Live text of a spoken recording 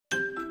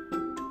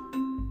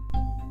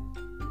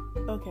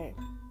Okay,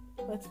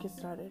 let's get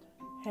started.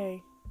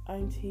 Hey,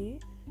 I'm T,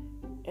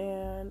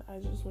 and I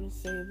just want to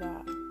say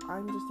that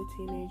I'm just a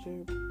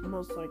teenager,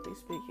 most likely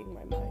speaking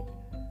my mind.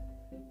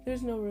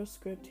 There's no real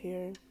script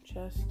here,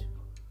 just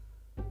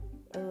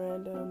a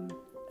random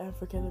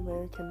African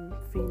American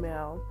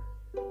female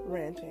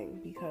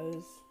ranting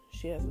because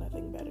she has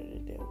nothing better to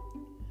do.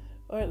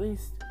 Or at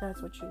least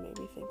that's what you may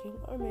be thinking,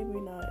 or maybe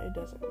not, it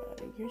doesn't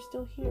matter. You're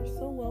still here,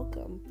 so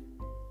welcome.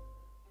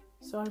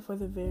 Sorry for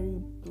the very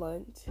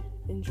blunt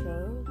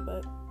intro,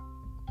 but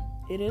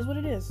it is what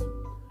it is.